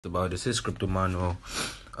About this is crypto manual.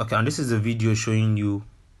 Okay, and this is a video showing you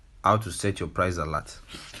how to set your price alert.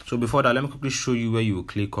 So before that, let me quickly show you where you will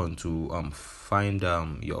click on to find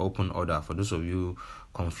your open order for those of you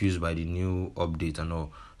confused by the new update and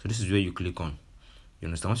all. So this is where you click on. You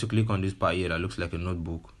understand? Once you click on this part here that looks like a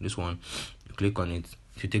notebook, this one, you click on it.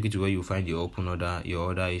 If you take it to where you find your open order, your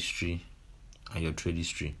order history, and your trade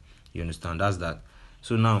history. You understand? That's that.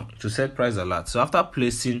 So now to set price alert. So after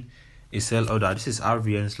placing a sell order, this is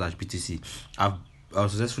RVN/BTC. I've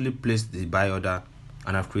successfully placed the buy order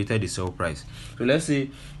and I've created the sell price. So let's say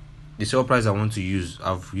the sell price I want to use,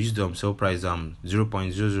 I've used sell price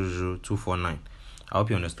 0.000249. I hope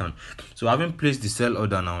you understand. So having placed the sell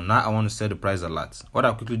order now I want to set the price alert. What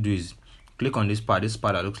I'll quickly do is click on this part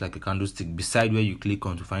that looks like a candlestick beside where you click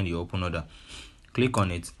on to find the open order. Click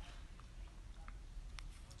on it.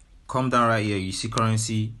 Come down right here, you see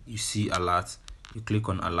currency, you see alert, you click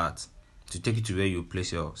on alert to take you to where you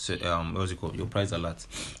place your your price alert.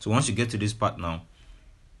 So once you get to this part now,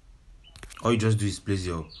 all you just do is place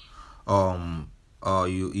your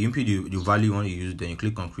you input the value you want to use, then you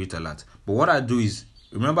click on create alert. But what I do is,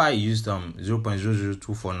 remember I used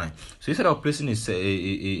 0.00249. So instead of placing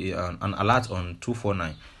an alert on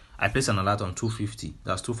 249, I place an alert on 250.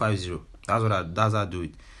 That's 250. That's how I do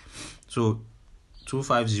it. So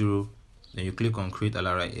 250, then you click on create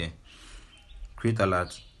alert right here. Create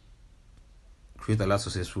alert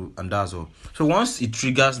successful, and that's all. So once it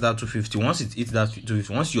triggers that 250, once it hits that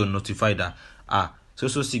 250, once you're notified that so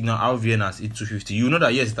signal RVN has hit 250, you know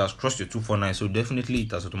that yes, it has crossed your 249, so definitely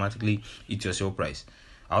it has automatically hit your sell price.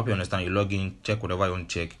 I hope you understand. You log in, check whatever you want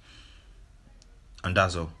to check, and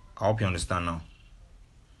that's all. I hope you understand now.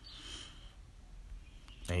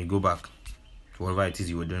 And you go back to whatever it is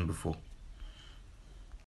you were doing before.